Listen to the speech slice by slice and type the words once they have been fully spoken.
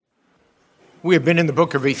We have been in the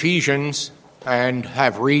book of Ephesians and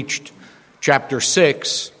have reached chapter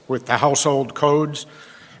 6 with the household codes,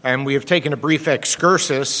 and we have taken a brief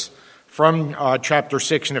excursus from chapter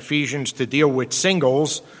 6 in Ephesians to deal with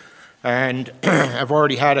singles, and I've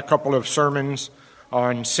already had a couple of sermons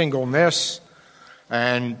on singleness,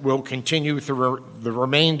 and we'll continue through the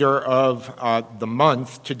remainder of the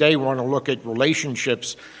month. Today we want to look at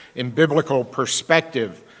relationships in biblical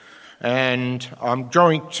perspective. And I'm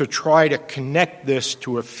going to try to connect this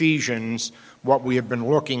to Ephesians, what we have been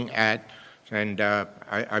looking at, and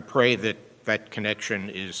I pray that that connection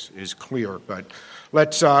is clear. But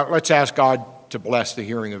let's ask God to bless the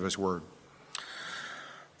hearing of His word.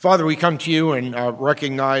 Father, we come to you and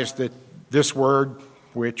recognize that this word,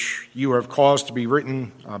 which you have caused to be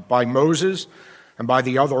written by Moses and by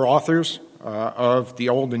the other authors of the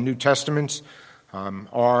Old and New Testaments,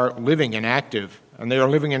 are living and active. And they are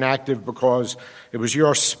living and active because it was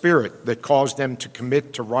your Spirit that caused them to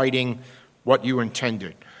commit to writing what you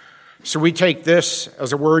intended. So we take this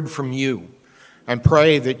as a word from you and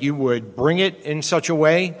pray that you would bring it in such a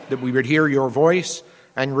way that we would hear your voice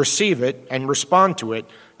and receive it and respond to it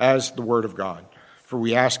as the Word of God. For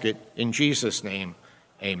we ask it in Jesus' name,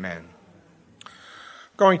 amen. I'm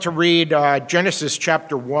going to read Genesis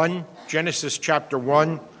chapter 1,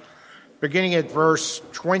 beginning at verse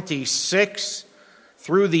 26.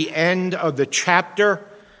 Through the end of the chapter,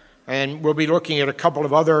 and we'll be looking at a couple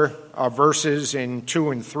of other verses in 2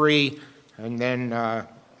 and 3, and then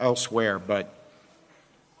elsewhere. But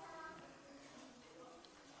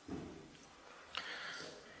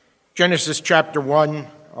Genesis chapter 1,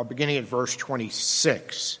 beginning at verse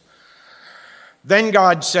 26. Then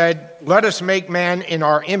God said, "Let us make man in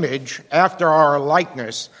our image, after our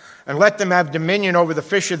likeness, and let them have dominion over the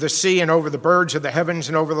fish of the sea, and over the birds of the heavens,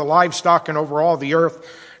 and over the livestock, and over all the earth,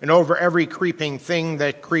 and over every creeping thing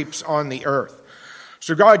that creeps on the earth."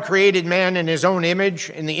 So God created man in his own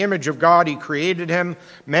image. In the image of God he created him.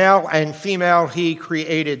 Male and female he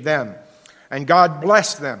created them. And God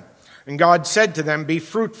blessed them. And God said to them, "Be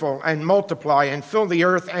fruitful and multiply, and fill the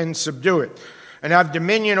earth and subdue it, and have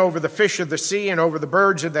dominion over the fish of the sea, and over the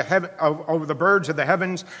birds of the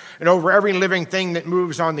heavens, and over every living thing that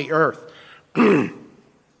moves on the earth."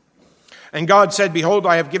 And God said, "Behold,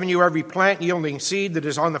 I have given you every plant yielding seed that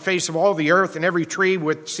is on the face of all the earth, and every tree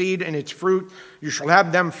with seed in its fruit. You shall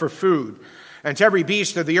have them for food. And to every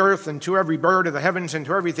beast of the earth, and to every bird of the heavens, and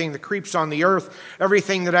to everything that creeps on the earth,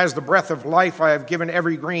 everything that has the breath of life, I have given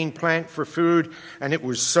every green plant for food." And it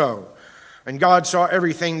was so. And God saw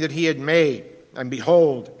everything that he had made, and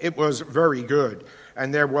behold, it was very good.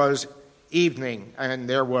 And there was evening, and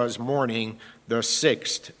there was morning, the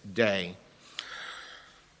sixth day.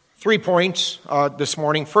 3 points this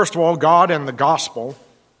morning. First of all, God and the gospel.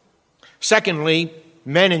 Secondly,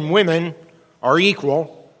 men and women are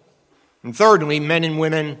equal. And thirdly, men and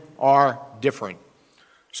women are different.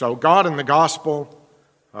 So God and the gospel,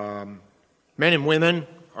 men and women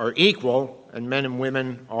are equal, and men and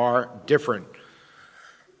women are different.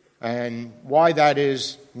 And why that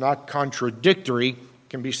is not contradictory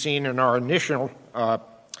can be seen in our initial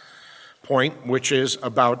point, which is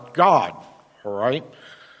about God, all right?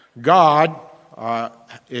 God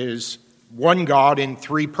is one God in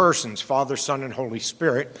three persons, Father, Son, and Holy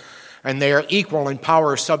Spirit, and they are equal in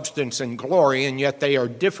power, substance, and glory, and yet they are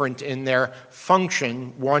different in their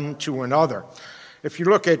function one to another. If you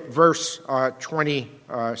look at verse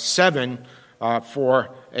 27, for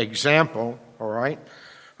example, all right,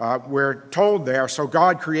 we're told there, so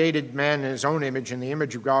God created man in his own image. In the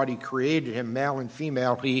image of God he created him, male and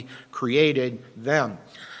female he created them.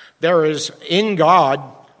 There is, in God,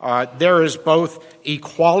 there is both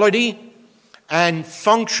equality and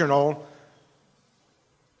functional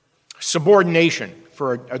subordination,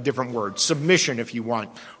 for a different word, submission if you want,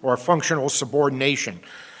 or functional subordination.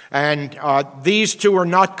 And these two are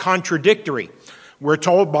not contradictory. We're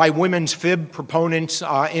told by women's fib proponents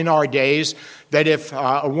in our days that if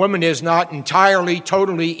a woman is not entirely,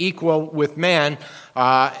 totally equal with man,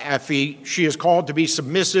 if she is called to be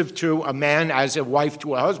submissive to a man as a wife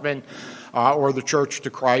to a husband, or the church to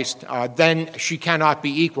Christ, then she cannot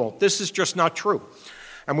be equal. This is just not true.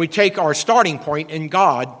 And we take our starting point in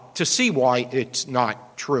God to see why it's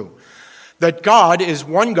not true. That God is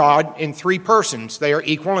one God in three persons. They are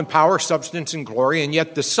equal in power, substance, and glory, and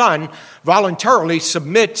yet the Son voluntarily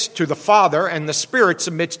submits to the Father, and the Spirit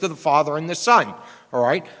submits to the Father and the Son. All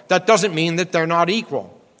right? That doesn't mean that they're not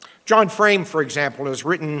equal. John Frame, for example, has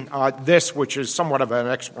written this, which is somewhat of an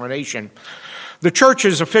explanation. The church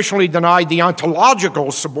has officially denied the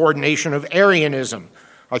ontological subordination of Arianism.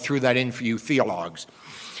 I threw that in for you theologues.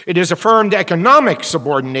 It has affirmed economic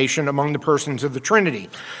subordination among the persons of the Trinity.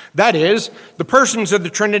 That is, the persons of the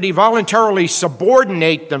Trinity voluntarily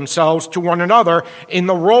subordinate themselves to one another in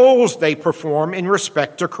the roles they perform in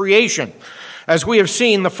respect to creation. As we have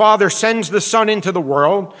seen, the Father sends the Son into the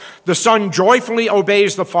world. The Son joyfully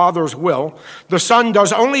obeys the Father's will. The Son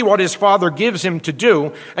does only what his Father gives him to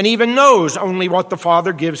do, and even knows only what the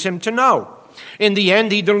Father gives him to know. In the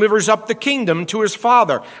end, he delivers up the kingdom to his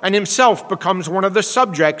Father, and himself becomes one of the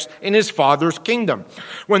subjects in his Father's kingdom.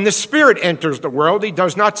 When the Spirit enters the world, he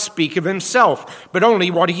does not speak of himself, but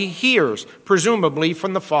only what he hears, presumably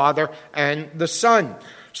from the Father and the Son.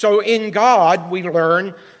 So in God, we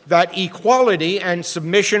learn that equality and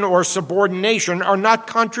submission or subordination are not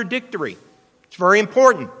contradictory. It's very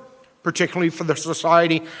important, particularly for the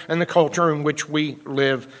society and the culture in which we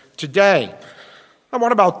live today. Now,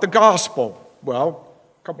 what about the gospel? Well,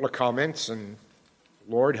 a couple of comments, and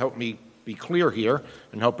Lord, help me be clear here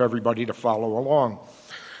and help everybody to follow along.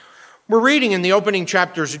 We're reading in the opening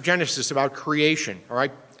chapters of Genesis about creation, all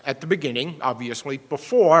right? At the beginning, obviously,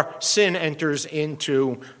 before sin enters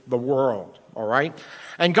into the world, all right?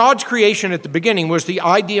 And God's creation at the beginning was the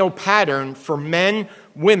ideal pattern for men,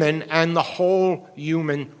 women, and the whole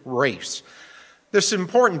human race. This is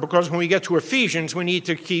important because when we get to Ephesians, we need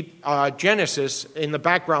to keep Genesis in the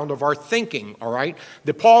background of our thinking, all right?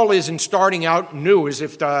 That Paul isn't starting out new as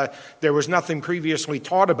if there was nothing previously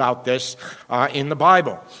taught about this in the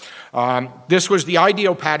Bible. This was the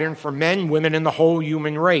ideal pattern for men, women, and the whole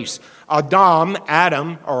human race.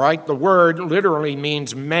 Adam, all right, the word literally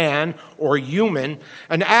means man or human,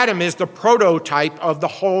 and Adam is the prototype of the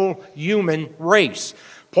whole human race.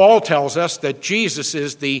 Paul tells us that Jesus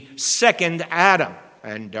is the second Adam,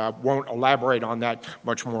 and won't elaborate on that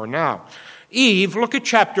much more now. Eve, look at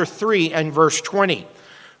chapter 3 and verse 20.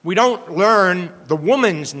 We don't learn the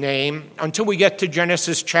woman's name until we get to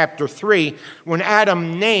Genesis chapter 3, when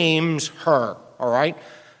Adam names her, all right?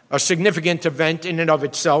 A significant event in and of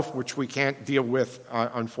itself, which we can't deal with,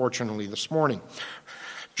 unfortunately, this morning.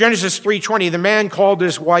 Genesis 3:20, the man called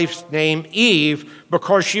his wife's name Eve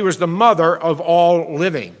because she was the mother of all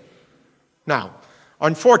living. Now,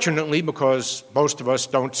 unfortunately, because most of us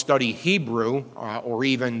don't study Hebrew or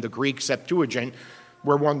even the Greek Septuagint,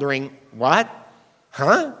 we're wondering, what?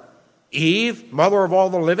 Huh? Eve, mother of all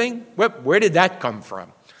the living? Where did that come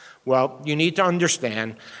from? Well, you need to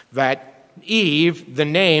understand that Eve, the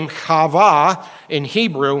name Chava in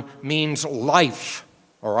Hebrew, means life.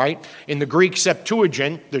 All right? In the Greek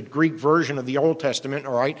Septuagint, the Greek version of the Old Testament,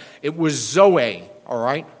 all right, it was Zoe, all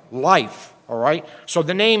right? Life, all right? So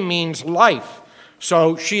the name means life.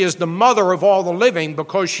 So she is the mother of all the living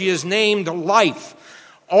because she is named life.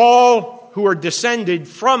 All who are descended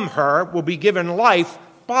from her will be given life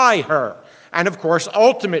by her. And of course,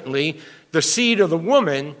 ultimately, the seed of the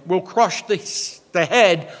woman will crush the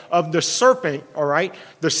head of the serpent, all right?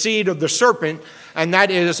 The seed of the serpent, and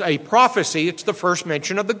that is a prophecy. It's the first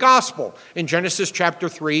mention of the gospel in Genesis chapter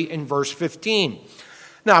 3 and verse 15.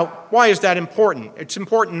 Now, why is that important? It's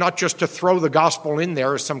important not just to throw the gospel in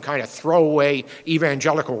there as some kind of throwaway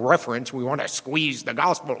evangelical reference. We want to squeeze the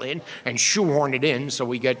gospel in and shoehorn it in so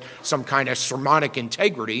we get some kind of sermonic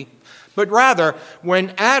integrity. But rather,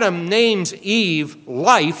 when Adam names Eve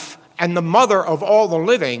life and the mother of all the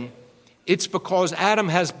living, it's because Adam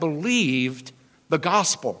has believed the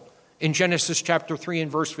gospel in Genesis chapter 3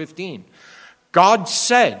 and verse 15. God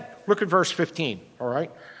said, look at verse 15, all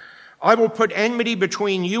right? I will put enmity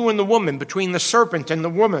between you and the woman, between the serpent and the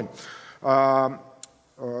woman.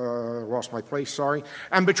 Lost my place, sorry.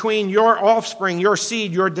 And between your offspring, your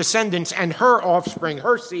seed, your descendants, and her offspring,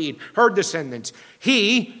 her seed, her descendants.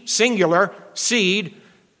 He, singular, seed,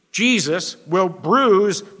 Jesus, will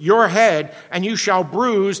bruise your head, and you shall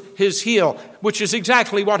bruise his heel, which is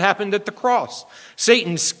exactly what happened at the cross.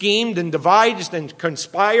 Satan schemed and devised and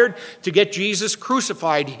conspired to get Jesus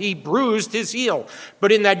crucified. He bruised his heel.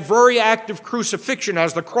 But in that very act of crucifixion,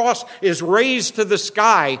 as the cross is raised to the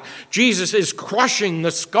sky, Jesus is crushing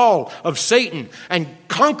the skull of Satan and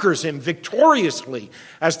conquers him victoriously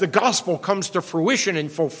as the gospel comes to fruition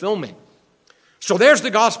and fulfillment. So there's the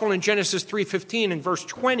gospel in Genesis 3:15 and verse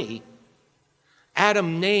 20.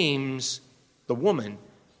 Adam names the woman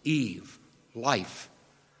Eve, life.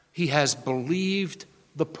 He has believed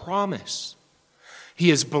the promise. He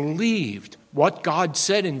has believed what God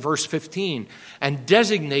said in verse 15 and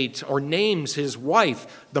designates or names his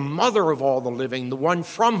wife the mother of all the living, the one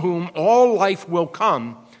from whom all life will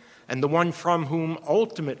come, and the one from whom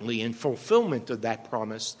ultimately, in fulfillment of that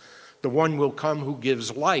promise, the one will come who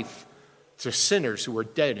gives life to sinners who are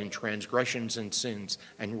dead in transgressions and sins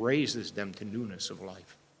and raises them to newness of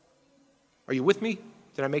life. Are you with me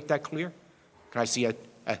Did I make that clear? Can I see a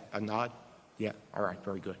nod? Yeah, all right,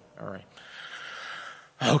 very good. All right.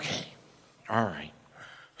 Okay, all right.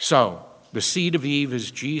 So, the seed of Eve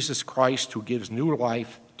is Jesus Christ, who gives new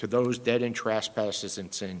life to those dead in trespasses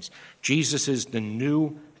and sins. Jesus is the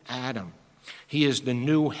new Adam. He is the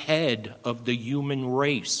new head of the human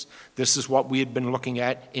race. This is what we had been looking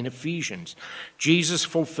at in Ephesians. Jesus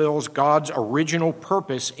fulfills God's original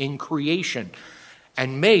purpose in creation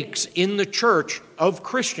and makes in the church of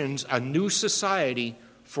Christians a new society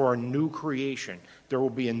for a new creation. There will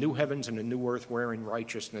be a new heavens and a new earth wherein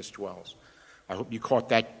righteousness dwells. I hope you caught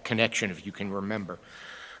that connection if you can remember.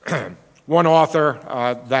 One author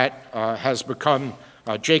that has become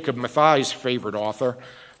Jacob Mathai's favorite author,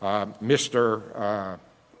 Mr.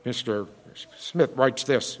 Smith, writes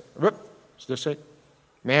this. Is this it?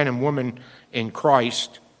 Man and woman in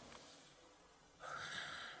Christ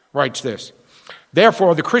writes this.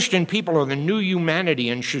 Therefore, the Christian people are the new humanity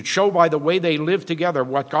and should show by the way they live together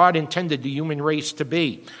what God intended the human race to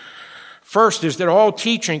be. First is that all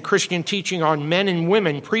teaching, Christian teaching on men and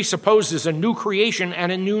women, presupposes a new creation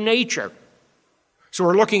and a new nature. So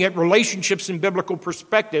we're looking at relationships in biblical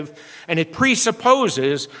perspective, and it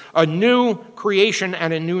presupposes a new creation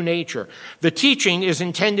and a new nature. The teaching is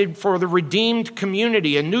intended for the redeemed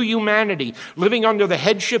community, a new humanity, living under the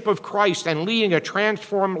headship of Christ and leading a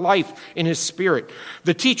transformed life in His Spirit.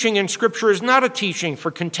 The teaching in Scripture is not a teaching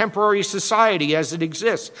for contemporary society as it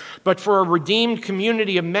exists, but for a redeemed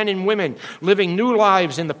community of men and women living new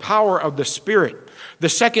lives in the power of the Spirit. The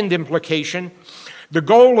second implication, the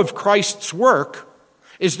goal of Christ's work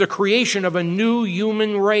is the creation of a new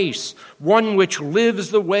human race, one which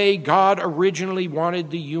lives the way God originally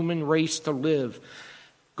wanted the human race to live.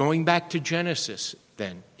 Going back to Genesis,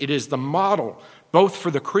 then, it is the model both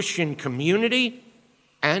for the Christian community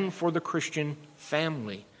and for the Christian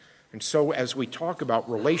family. And so as we talk about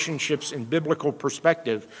relationships in biblical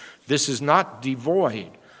perspective, this is not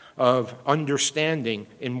devoid of understanding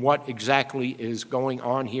in what exactly is going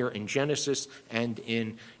on here in Genesis and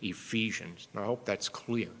in Ephesians. And I hope that's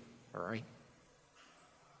clear, all right?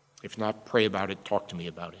 If not, pray about it, talk to me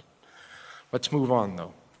about it. Let's move on,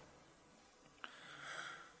 though.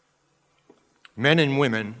 Men and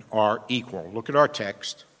women are equal. Look at our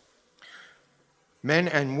text. Men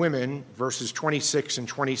and women, verses 26 and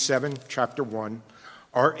 27, chapter 1,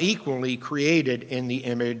 are equally created in the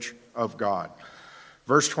image of God.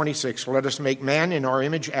 Verse 26, let us make man in our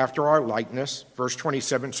image after our likeness. Verse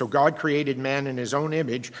 27, so God created man in His own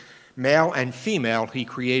image, male and female He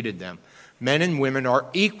created them. Men and women are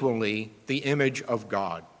equally the image of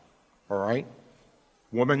God. All right?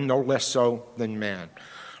 Woman no less so than man.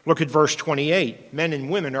 Look at verse 28. Men and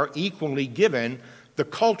women are equally given the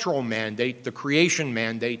cultural mandate, the creation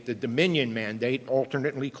mandate, the dominion mandate,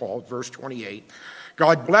 alternately called, verse 28.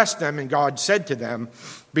 God blessed them, and God said to them,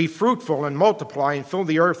 be fruitful and multiply and fill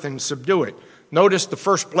the earth and subdue it. Notice the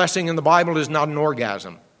first blessing in the Bible is not an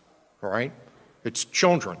orgasm, all right? It's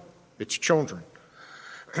children. It's children.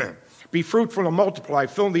 Be fruitful and multiply,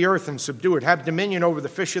 fill the earth and subdue it. Have dominion over the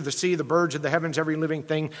fish of the sea, the birds of the heavens, every living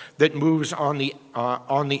thing that moves on the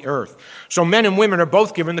earth. So men and women are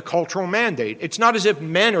both given the cultural mandate. It's not as if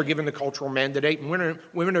men are given the cultural mandate and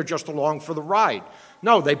women are just along for the ride.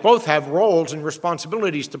 No, they both have roles and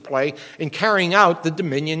responsibilities to play in carrying out the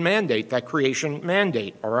dominion mandate, that creation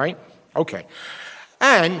mandate, all right? Okay.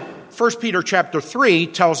 And 1 Peter chapter 3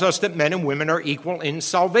 tells us that men and women are equal in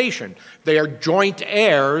salvation. They are joint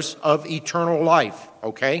heirs of eternal life,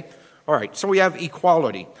 okay? All right, so we have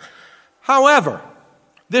equality. However,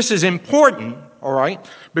 this is important, all right,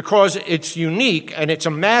 because it's unique and it's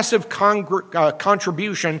a massive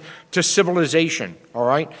contribution to civilization, all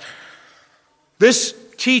right? This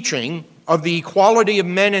teaching of the equality of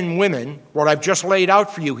men and women, what I've just laid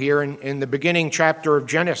out for you here in the beginning chapter of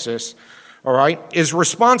Genesis, all right, is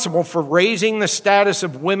responsible for raising the status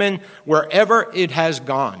of women wherever it has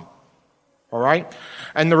gone, all right?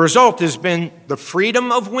 And the result has been the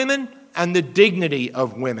freedom of women and the dignity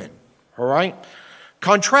of women, all right?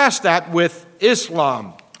 Contrast that with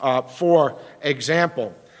Islam, for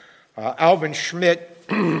example. Alvin Schmidt,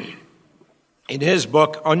 in his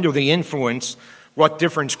book, Under the Influence, What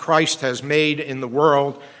Difference Christ Has Made in the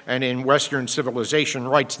World and in Western Civilization,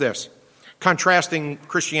 writes this, contrasting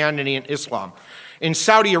Christianity and Islam. In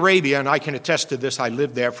Saudi Arabia, and I can attest to this, I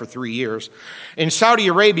lived there for 3 years. In Saudi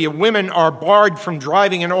Arabia, women are barred from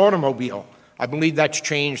driving an automobile. I believe that's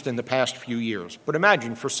changed in the past few years. But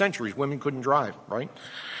imagine, for centuries, women couldn't drive, right?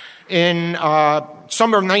 In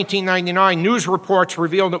summer of 1999, news reports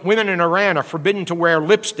revealed that women in Iran are forbidden to wear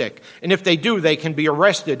lipstick, and if they do, they can be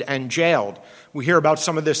arrested and jailed. We hear about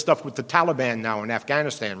some of this stuff with the Taliban now in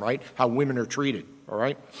Afghanistan, right? How women are treated, all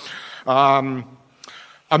right?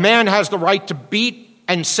 A man has the right to beat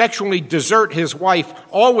and sexually desert his wife,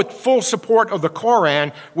 all with full support of the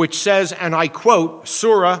Quran, which says, and I quote,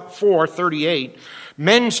 Surah 4:38,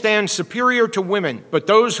 men stand superior to women, but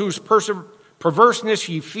those whose perverseness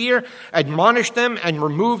ye fear, admonish them and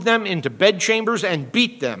remove them into bedchambers and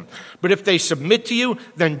beat them. But if they submit to you,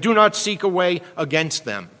 then do not seek a way against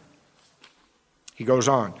them. He goes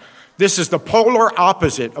on. This is the polar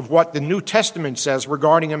opposite of what the New Testament says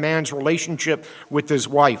regarding a man's relationship with his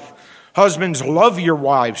wife. Husbands, love your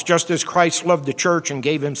wives, just as Christ loved the church and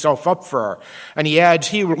gave himself up for her. And he adds,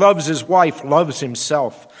 he who loves his wife loves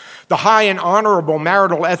himself. The high and honorable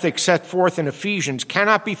marital ethics set forth in Ephesians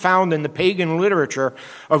cannot be found in the pagan literature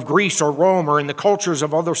of Greece or Rome or in the cultures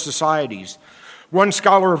of other societies. One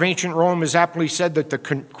scholar of ancient Rome has aptly said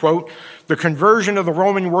that quote, the conversion of the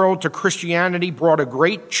Roman world to Christianity brought a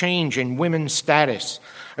great change in women's status.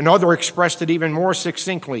 Another expressed it even more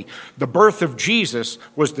succinctly. The birth of Jesus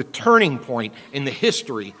was the turning point in the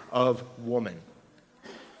history of woman.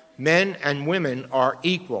 Men and women are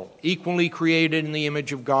equal, equally created in the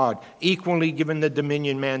image of God, equally given the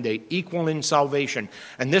dominion mandate, equal in salvation.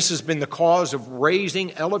 And this has been the cause of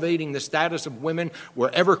elevating the status of women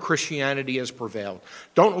wherever Christianity has prevailed.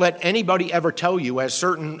 Don't let anybody ever tell you, as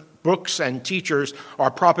certain books and teachers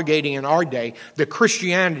are propagating in our day, that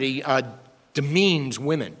Christianity demeans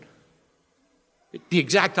women. The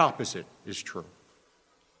exact opposite is true.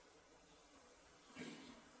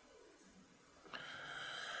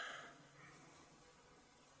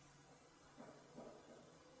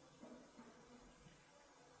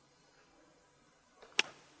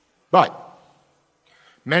 But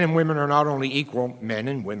men and women are not only equal, men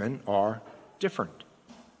and women are different.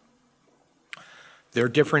 They're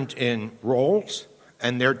different in roles,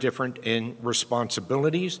 and they're different in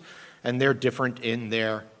responsibilities, and they're different in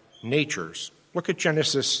their natures. Look at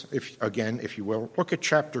Genesis, if you will. Look at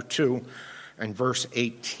chapter 2 and verse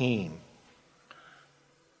 18.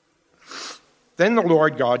 Then the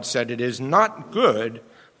Lord God said, it is not good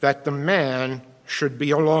that the man should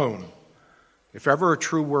be alone. If ever a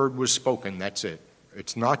true word was spoken, that's it.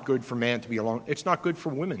 It's not good for man to be alone. It's not good for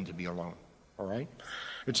women to be alone, all right?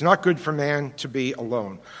 It's not good for man to be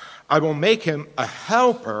alone. I will make him a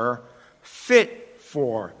helper fit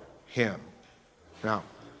for him. Now,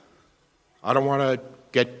 I don't want to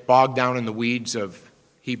get bogged down in the weeds of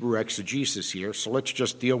Hebrew exegesis here, so let's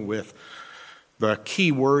just deal with the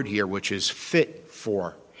key word here, which is fit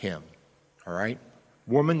for him, all right?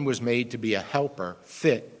 Woman was made to be a helper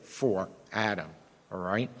fit for Adam, all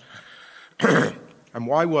right? And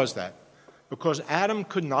why was that? Because Adam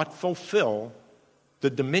could not fulfill the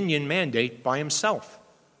dominion mandate by himself.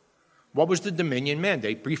 What was the dominion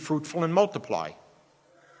mandate? Be fruitful and multiply.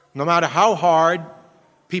 No matter how hard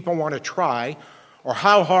people want to try, or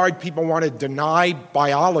how hard people want to deny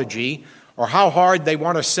biology, or how hard they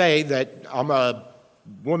want to say that I'm a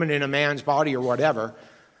woman in a man's body or whatever,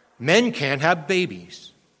 men can't have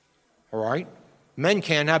babies, all right? Men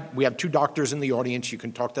can't have, we have two doctors in the audience, you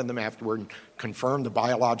can talk to them afterward and confirm the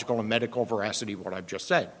biological and medical veracity of what I've just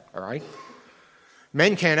said, all right?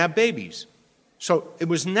 Men can't have babies. So it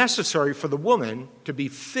was necessary for the woman to be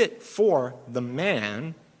fit for the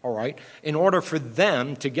man, all right, in order for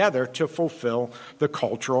them together to fulfill the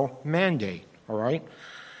cultural mandate, all right?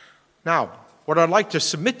 Now, what I'd like to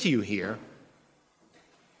submit to you here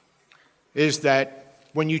is that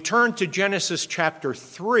when you turn to Genesis chapter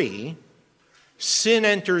 3, sin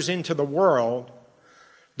enters into the world,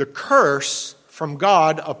 the curse from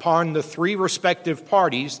God upon the three respective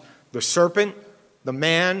parties, the serpent, the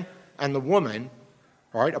man, and the woman,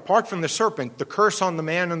 all right, apart from the serpent, the curse on the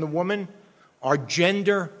man and the woman are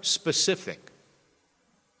gender specific.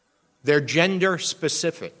 They're gender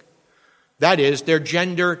specific. That is, they're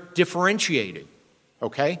gender differentiated,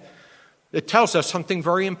 okay? It tells us something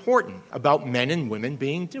very important about men and women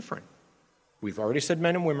being different. We've already said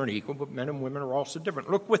men and women are equal, but men and women are also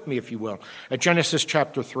different. Look with me, if you will, at Genesis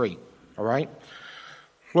chapter 3, all right?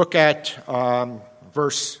 Look at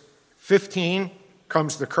verse 15,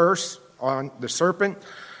 comes the curse on the serpent.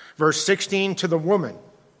 Verse 16, to the woman,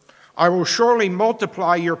 I will surely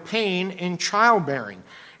multiply your pain in childbearing.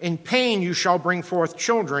 In pain you shall bring forth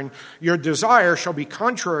children. Your desire shall be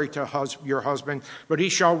contrary to your husband, but he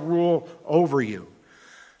shall rule over you.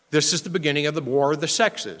 This is the beginning of the war of the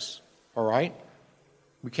sexes. All right?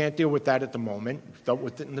 We can't deal with that at the moment. We've dealt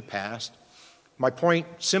with it in the past. My point,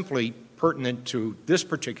 simply pertinent to this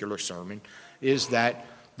particular sermon is that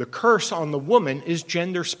the curse on the woman is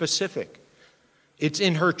gender specific. It's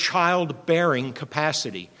in her childbearing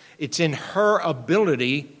capacity. It's in her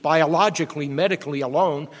ability, biologically, medically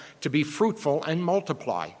alone, to be fruitful and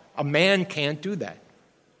multiply. A man can't do that.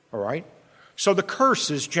 All right? So the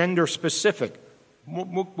curse is gender specific.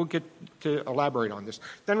 We'll get to elaborate on this.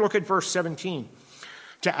 Then look at verse 17.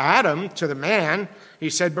 To Adam, to the man,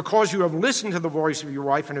 he said, because you have listened to the voice of your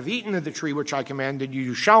wife and have eaten of the tree which I commanded you,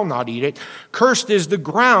 you shall not eat it. Cursed is the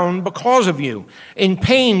ground because of you. In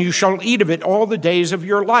pain you shall eat of it all the days of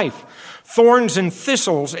your life. Thorns and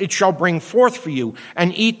thistles it shall bring forth for you,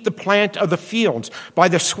 and eat the plant of the fields. By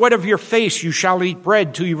the sweat of your face you shall eat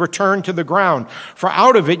bread till you return to the ground. For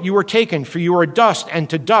out of it you were taken, for you are dust, and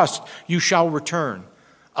to dust you shall return.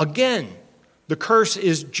 Again, the curse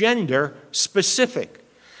is gender specific.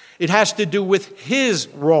 It has to do with his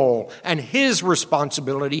role and his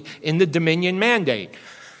responsibility in the dominion mandate.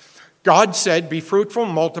 God said, be fruitful,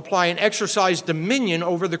 multiply, and exercise dominion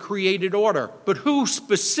over the created order. But who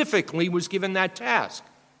specifically was given that task?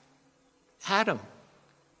 Adam.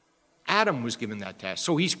 Adam was given that task.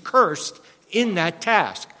 So he's cursed in that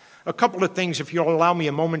task. A couple of things, if you'll allow me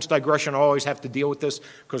a moment's digression, I always have to deal with this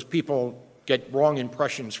because people get wrong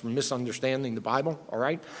impressions from misunderstanding the Bible, all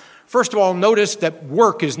right? First of all, notice that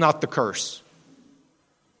work is not the curse.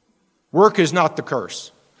 Work is not the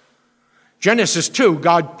curse. Genesis 2,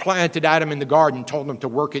 God planted Adam in the garden, told him to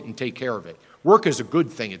work it and take care of it. Work is a good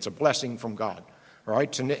thing. It's a blessing from God. All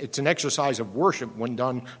right? It's an exercise of worship when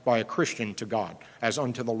done by a Christian to God, as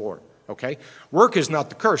unto the Lord. Okay? Work is not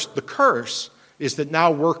the curse. The curse is that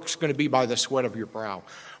now work's going to be by the sweat of your brow.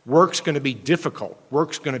 Work's going to be difficult.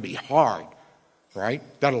 Work's going to be hard. Right?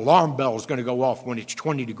 That alarm bell is going to go off when it's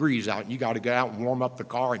 20 degrees out, and you got to get out and warm up the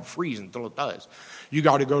car and freeze until it does. You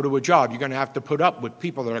got to go to a job. You're going to have to put up with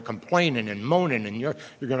people that are complaining and moaning, and you're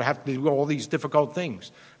going to have to do all these difficult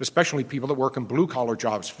things, especially people that work in blue-collar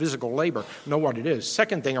jobs, physical labor, know what it is.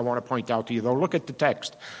 Second thing I want to point out to you, though, look at the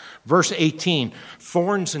text. Verse 18,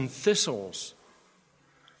 thorns and thistles.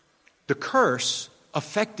 The curse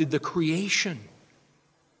affected the creation.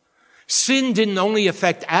 Sin didn't only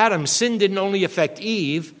affect Adam. Sin didn't only affect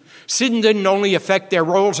Eve. Sin didn't only affect their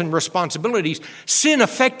roles and responsibilities. Sin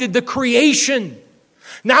affected the creation.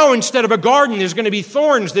 Now, instead of a garden, there's going to be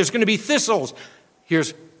thorns. There's going to be thistles.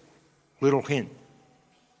 Here's a little hint.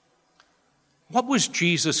 What was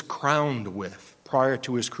Jesus crowned with prior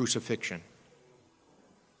to his crucifixion?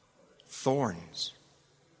 Thorns.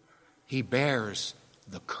 He bears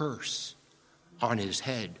the curse on his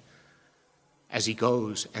head as he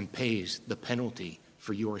goes and pays the penalty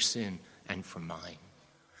for your sin and for mine.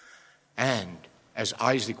 And as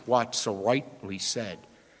Isaac Watts so rightly said,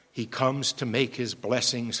 he comes to make his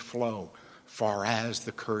blessings flow far as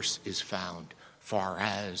the curse is found, far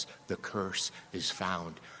as the curse is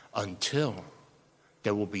found, until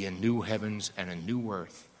there will be a new heavens and a new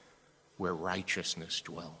earth where righteousness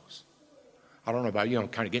dwells. I don't know about you, I'm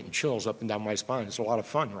kind of getting chills up and down my spine. It's a lot of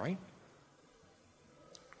fun, right?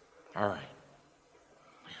 All right.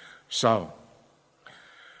 So,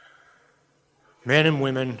 men and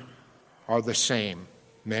women are the same.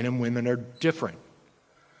 Men and women are different.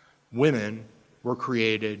 Women were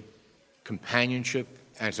created companionship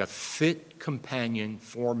as a fit companion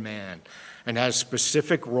for man and has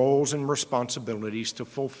specific roles and responsibilities to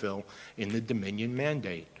fulfill in the dominion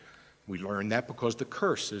mandate. We learn that because the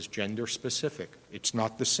curse is gender specific. It's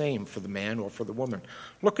not the same for the man or for the woman.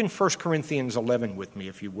 Look in 1 Corinthians 11 with me,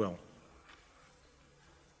 if you will.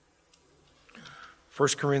 1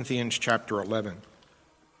 Corinthians chapter 11.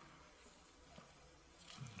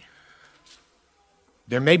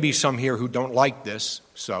 There may be some here who don't like this,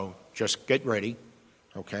 so just get ready,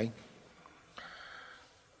 okay?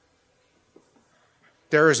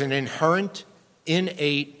 There is an inherent,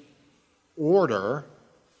 innate order,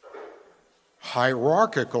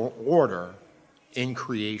 hierarchical order in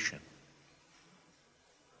creation.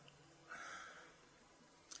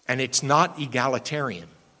 And it's not egalitarian.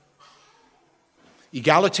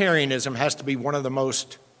 Egalitarianism has to be one of the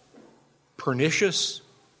most pernicious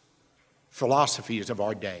philosophies of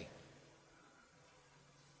our day.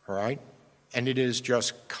 All right? And it is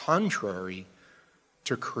just contrary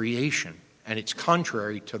to creation, and it's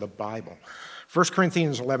contrary to the Bible. 1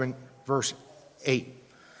 Corinthians 11, verse 8.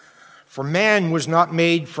 For man was not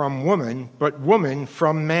made from woman, but woman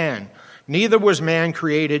from man. Neither was man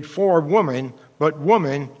created for woman, but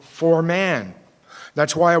woman for man.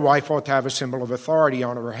 That's why a wife ought to have a symbol of authority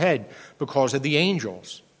on her head, because of the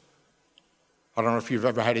angels. I don't know if you've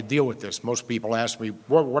ever had to deal with this. Most people ask me,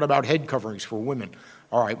 what about head coverings for women?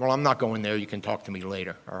 All right, well, I'm not going there. You can talk to me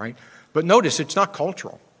later, all right? But notice, it's not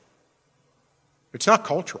cultural. It's not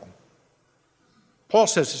cultural. Paul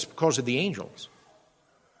says it's because of the angels.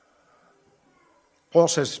 Paul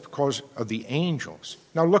says it's because of the angels.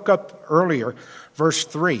 Now look up earlier, verse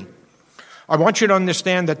 3. I want you to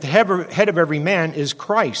understand that the head of every man is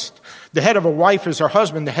Christ. The head of a wife is her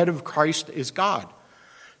husband. The head of Christ is God.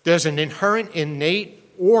 There's an inherent, innate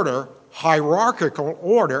order, hierarchical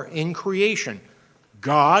order in creation.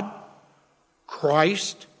 God,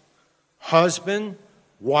 Christ, husband,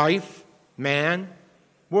 wife, man,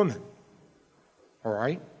 woman. All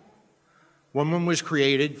right? Woman was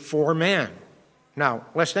created for man. Now,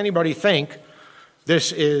 lest anybody think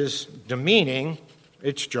this is demeaning,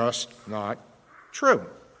 it's just not true.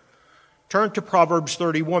 Turn to Proverbs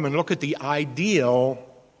 31 and look at the ideal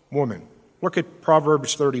woman. Look at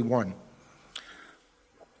Proverbs 31.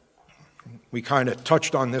 We kind of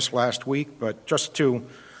touched on this last week, but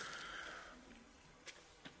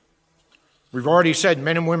we've already said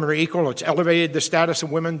men and women are equal. It's elevated the status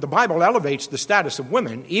of women. The Bible elevates the status of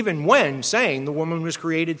women, even when saying the woman was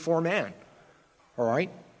created for man. All right?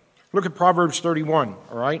 Look at Proverbs 31,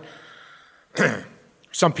 all right?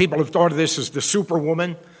 Some people have thought of this as the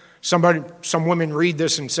superwoman. Some women read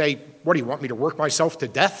this and say, what, do you want me to work myself to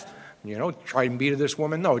death? Try and be to this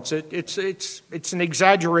woman? No, it's an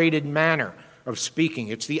exaggerated manner of speaking.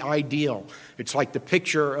 It's the ideal. It's like the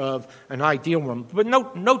picture of an ideal woman. But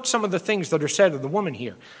note some of the things that are said of the woman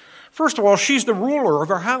here. First of all, she's the ruler of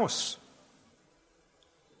her house.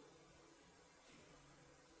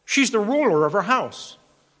 She's the ruler of her house.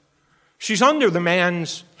 She's under the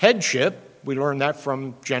man's headship. We learn that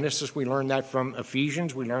from Genesis. We learn that from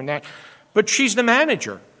Ephesians. We learn that. But she's the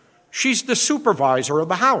manager. She's the supervisor of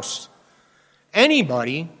the house.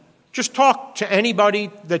 Just talk to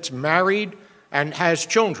anybody that's married and has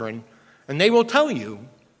children, and they will tell you,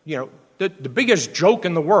 the biggest joke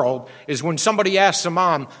in the world is when somebody asks a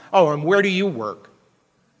mom, oh, and where do you work?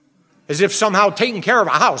 As if somehow taking care of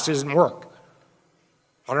a house isn't work.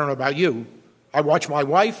 I don't know about you. I watch my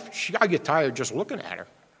wife, I get tired just looking at her.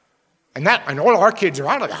 And all our kids are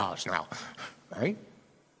out of the house now, right?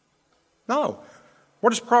 No.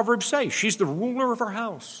 What does Proverbs say? She's the ruler of her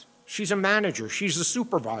house. She's a manager. She's a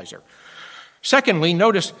supervisor. Secondly,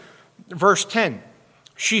 notice verse 10.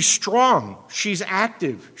 She's strong. She's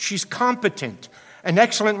active. She's competent. An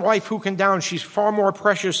excellent wife who can down. She's far more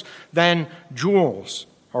precious than jewels.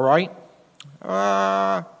 All right?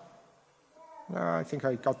 I think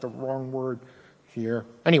I got the wrong word here.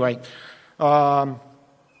 Anyway, the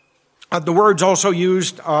word's also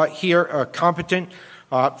used here, competent,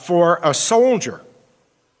 for a soldier.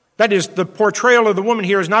 That is, the portrayal of the woman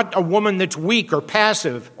here is not a woman that's weak or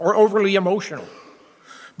passive or overly emotional,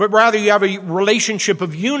 but rather you have a relationship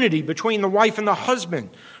of unity between the wife and the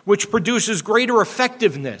husband, which produces greater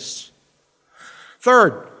effectiveness.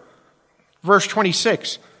 Third, verse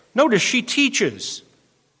 26. Notice she teaches.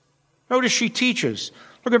 Look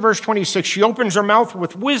at verse 26. She opens her mouth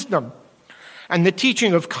with wisdom, and the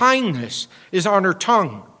teaching of kindness is on her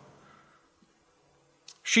tongue.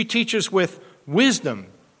 She teaches with wisdom.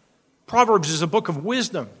 Proverbs is a book of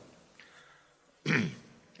wisdom.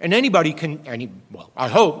 And I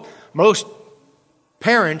hope most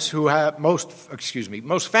families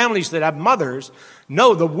that have mothers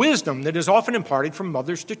know the wisdom that is often imparted from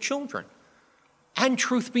mothers to children. And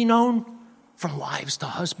truth be known, from wives to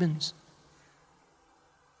husbands.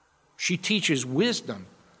 She teaches wisdom,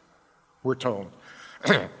 we're told.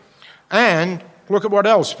 And look at what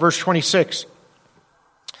else, verse 26.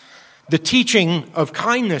 The teaching of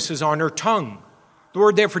kindness is on her tongue. The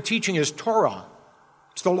word there for teaching is Torah.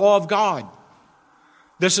 It's the law of God.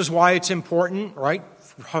 This is why it's important, right,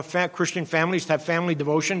 for Christian families to have family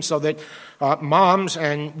devotion so that moms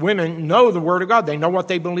and women know the Word of God. They know what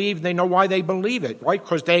they believe. They know why they believe it, right,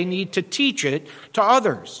 because they need to teach it to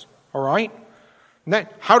others, all right? And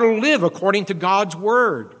that, how to live according to God's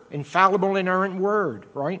Word, infallible, inerrant Word,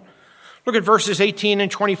 right? Look at verses 18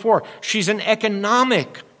 and 24. She's an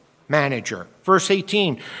economic manager. Verse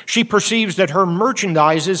 18, she perceives that her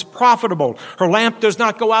merchandise is profitable. Her lamp does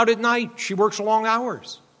not go out at night. She works long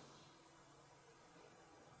hours.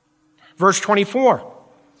 Verse 24,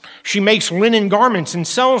 she makes linen garments and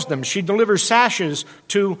sells them. She delivers sashes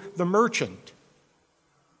to the merchant.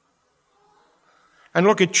 And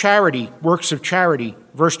look at charity, works of charity.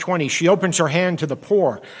 Verse 20, she opens her hand to the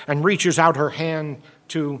poor and reaches out her hand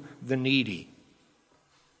to the needy.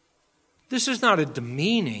 This is not a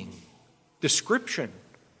demeaning description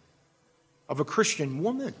of a Christian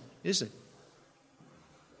woman, is it?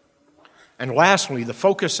 And lastly, the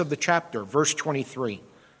focus of the chapter, verse 23.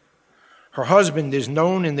 Her husband is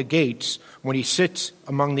known in the gates when he sits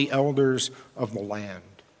among the elders of the land.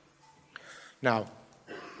 Now,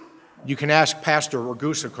 you can ask Pastor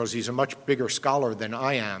Ragusa, because he's a much bigger scholar than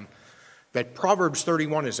I am, that Proverbs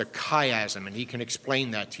 31 is a chiasm, and he can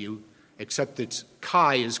explain that to you, except it's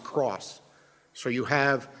chi is cross. So you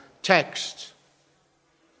have text.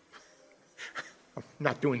 I'm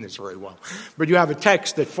not doing this very well. But you have a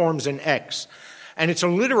text that forms an X. And it's a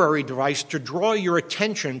literary device to draw your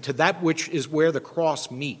attention to that which is where the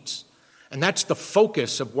cross meets. And that's the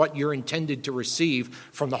focus of what you're intended to receive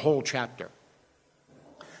from the whole chapter.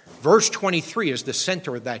 Verse 23 is the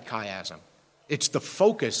center of that chiasm. It's the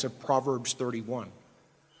focus of Proverbs 31.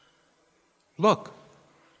 Look.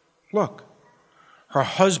 Her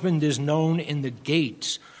husband is known in the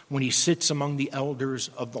gates when he sits among the elders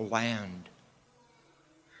of the land.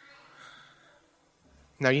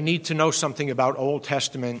 Now, you need to know something about Old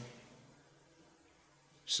Testament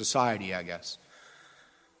society, I guess.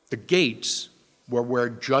 The gates were where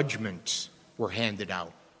judgments were handed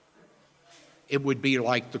out. It would be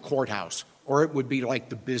like the courthouse, or it would be like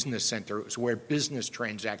the business center. It was where business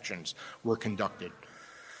transactions were conducted.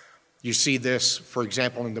 You see this, for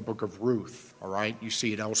example, in the book of Ruth, all right? You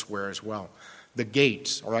see it elsewhere as well. The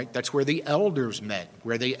gates, all right? That's where the elders met,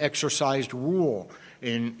 where they exercised rule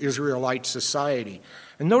in Israelite society.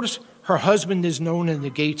 And notice her husband is known in the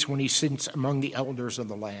gates when he sits among the elders of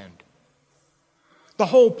the land. The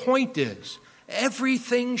whole point is,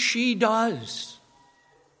 everything she does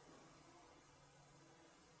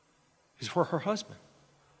is for her husband.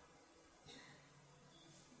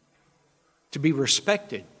 To be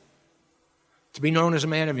respected, to be known as a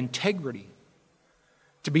man of integrity,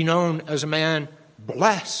 to be known as a man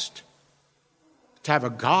blessed, to have a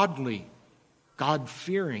godly,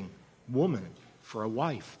 God-fearing woman for a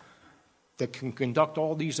wife that can conduct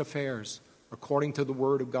all these affairs according to the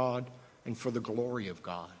Word of God and for the glory of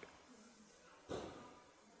God.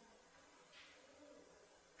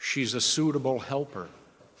 She's a suitable helper,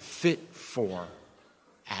 fit for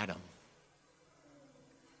Adam.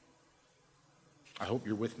 I hope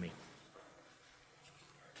you're with me.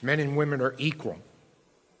 Men and women are equal.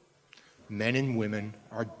 Men and women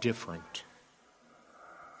are different.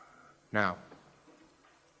 Now,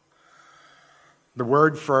 the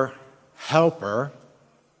word for helper,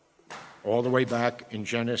 all the way back in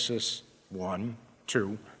Genesis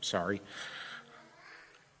 2,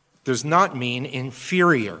 does not mean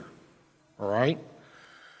inferior, all right?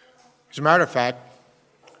 As a matter of fact,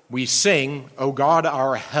 we sing, "O God,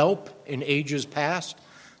 our help in ages past."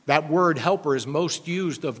 That word helper is most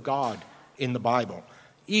used of God in the Bible.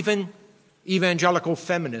 Even evangelical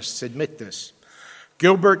feminists admit this.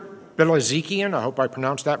 Gilbert Bilezikian, I hope I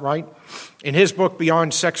pronounced that right, in his book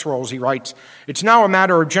Beyond Sex Roles, he writes, "It's now a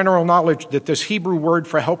matter of general knowledge that this Hebrew word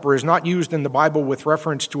for helper is not used in the Bible with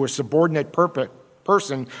reference to a subordinate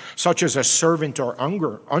person such as a servant or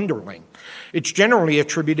underling. It's generally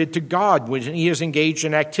attributed to God when he is engaged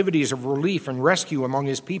in activities of relief and rescue among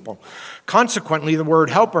his people. Consequently, the word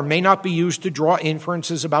helper may not be used to draw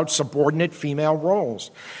inferences about subordinate female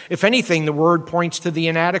roles. If anything, the word points to the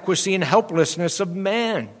inadequacy and helplessness of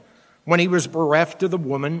man when he was bereft of the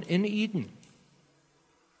woman in Eden.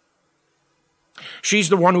 She's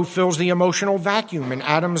the one who fills the emotional vacuum in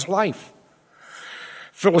Adam's life.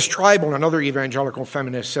 Phyllis Tribal, another evangelical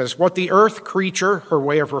feminist, says, what the earth creature, her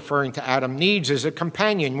way of referring to Adam, needs is a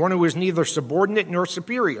companion, one who is neither subordinate nor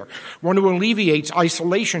superior, one who alleviates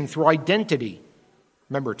isolation through identity.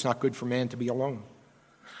 Remember, it's not good for man to be alone.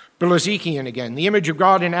 Bilezikian again, the image of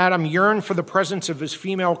God in Adam yearned for the presence of his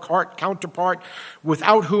female counterpart,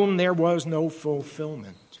 without whom there was no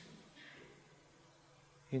fulfillment.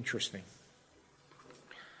 Interesting.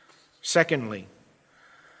 Secondly,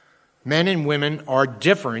 men and women are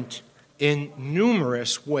different in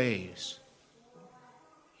numerous ways.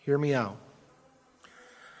 Hear me out.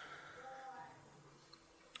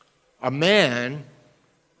 A man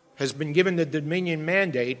has been given the dominion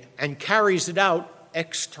mandate and carries it out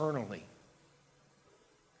externally.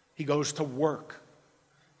 He goes to work.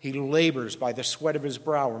 He labors by the sweat of his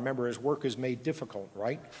brow. Remember, his work is made difficult,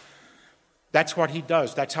 right? That's what he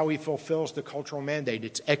does. That's how he fulfills the cultural mandate.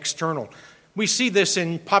 It's external. We see this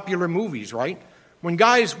in popular movies, right? When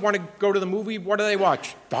guys want to go to the movie, what do they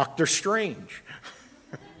watch? Doctor Strange,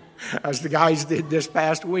 as the guys did this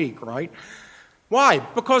past week, right? Why?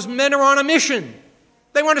 Because men are on a mission.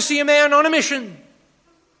 They want to see a man on a mission.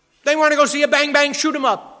 They want to go see a bang bang shoot 'em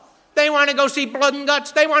up. They want to go see blood and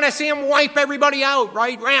guts. They want to see him wipe everybody out,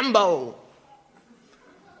 right? Rambo.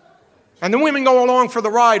 And the women go along for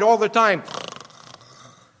the ride all the time.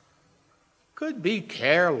 Could be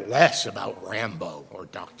care less about Rambo or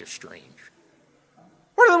Doctor Strange.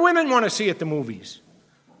 What do the women want to see at the movies?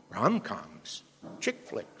 Rom-coms, chick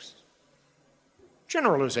flicks.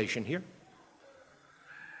 Generalization here.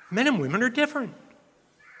 Men and women are different.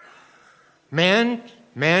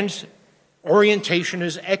 Man's orientation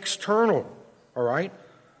is external, all right?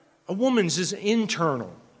 A woman's is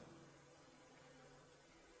internal.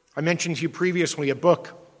 I mentioned to you previously a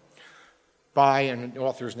book by, and the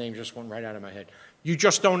author's name just went right out of my head. You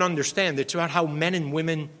Just Don't Understand. It's about how men and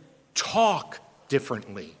women talk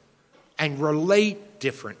differently and relate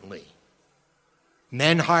differently.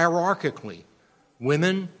 Men hierarchically,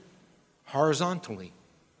 women horizontally.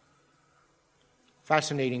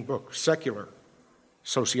 Fascinating book, secular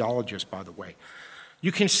sociologist, by the way.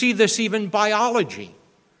 You can see this even in biology.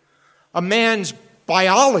 A man's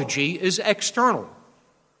biology is external.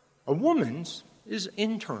 A woman's is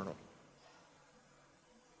internal.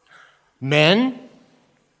 Men,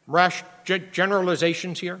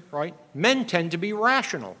 generalizations here, right? Men tend to be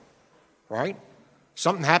rational, right?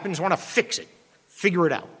 Something happens, want to fix it, figure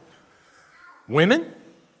it out. Women,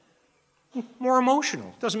 more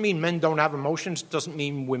emotional. Doesn't mean men don't have emotions. Doesn't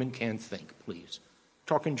mean women can't think, please.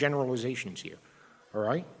 Talking generalizations here, all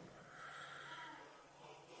right?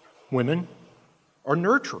 Women are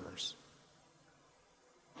nurturers.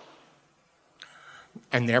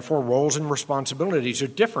 And therefore, roles and responsibilities are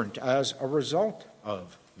different as a result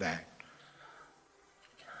of that.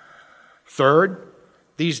 Third,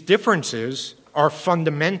 these differences are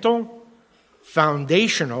fundamental,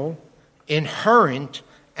 foundational, inherent,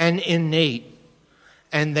 and innate,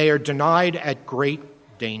 and they are denied at great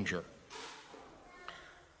danger.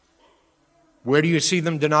 Where do you see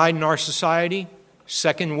them denied in our society?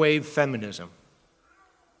 Second wave feminism,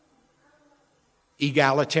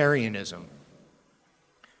 egalitarianism,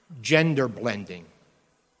 gender blending.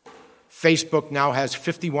 Facebook now has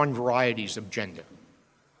 51 varieties of gender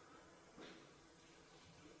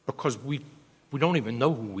because we don't even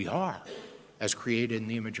know who we are as created in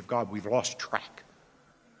the image of God. We've lost track.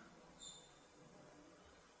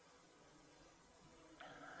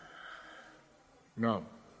 No.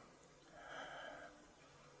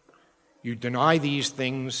 You deny these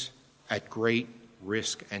things at great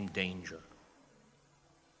risk and danger.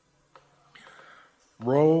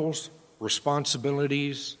 Roles,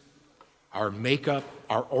 responsibilities, our makeup,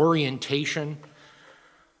 our orientation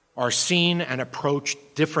are seen and approached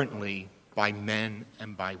differently by men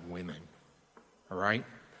and by women. All right?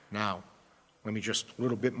 Now, let me just a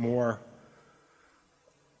little bit more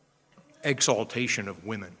exaltation of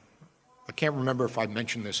women. I can't remember if I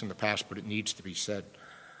mentioned this in the past, but it needs to be said.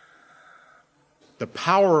 The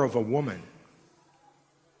power of a woman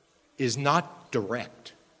is not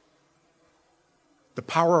direct. The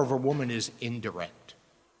power of a woman is indirect.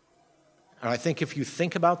 And I think if you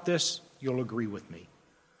think about this, you'll agree with me.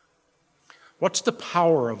 What's the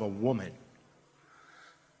power of a woman?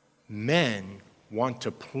 Men want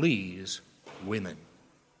to please women.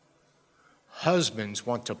 Husbands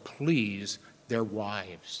want to please their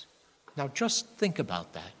wives. Now just think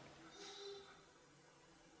about that.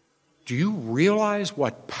 Do you realize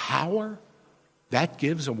what power that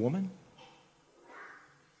gives a woman?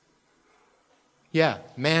 Yeah,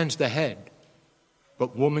 man's the head,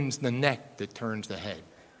 but woman's the neck that turns the head.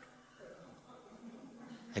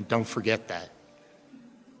 And don't forget that.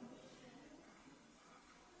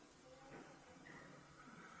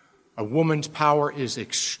 A woman's power is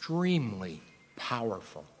extremely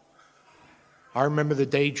powerful. I remember the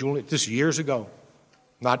day Julie, this years ago,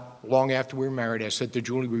 not long after we were married, I said to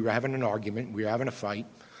Julie, we were having an argument, we were having a fight.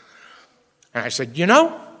 And I said, you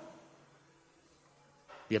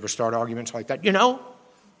ever start arguments like that?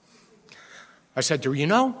 I said to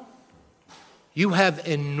her, you have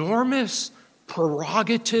enormous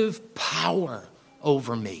prerogative power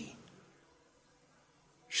over me.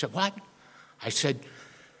 She said, what? I said,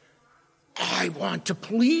 I want to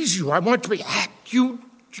please you. I want to be, do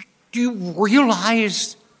you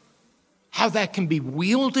realize how that can be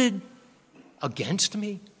wielded against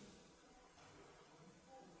me?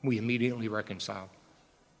 We immediately reconciled.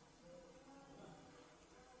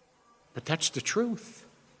 But that's the truth.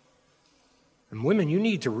 And women, you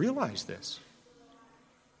need to realize this.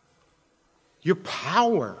 Your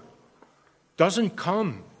power doesn't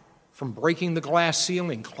come from breaking the glass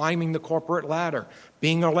ceiling, climbing the corporate ladder,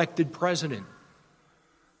 being elected president.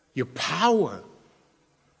 Your power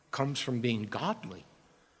comes from being godly,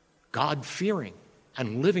 God-fearing,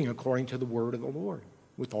 and living according to the word of the Lord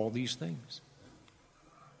with all these things.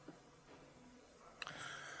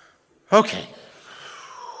 Okay.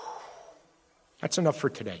 That's enough for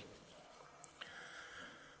today.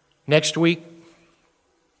 Next week,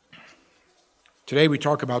 today we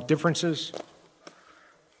talk about differences.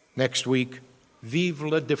 Next week, vive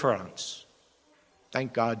la différence.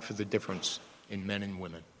 Thank God for the difference in men and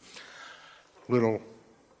women. Little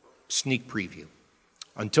sneak preview.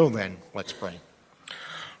 Until then, let's pray.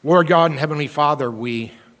 Lord God and Heavenly Father,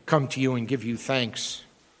 we come to you and give you thanks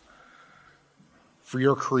for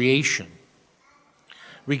your creation.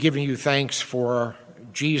 We give you thanks for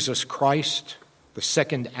Jesus Christ, the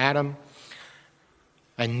second Adam,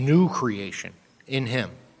 and new creation in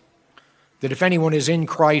him. That if anyone is in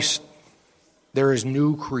Christ, there is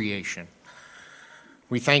new creation.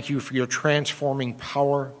 We thank you for your transforming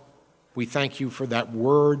power. We thank you for that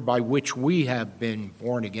word by which we have been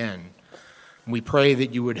born again. We pray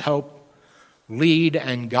that you would help lead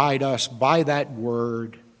and guide us by that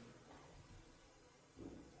word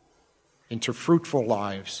into fruitful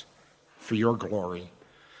lives for your glory.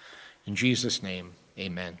 In Jesus' name,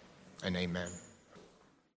 amen and amen.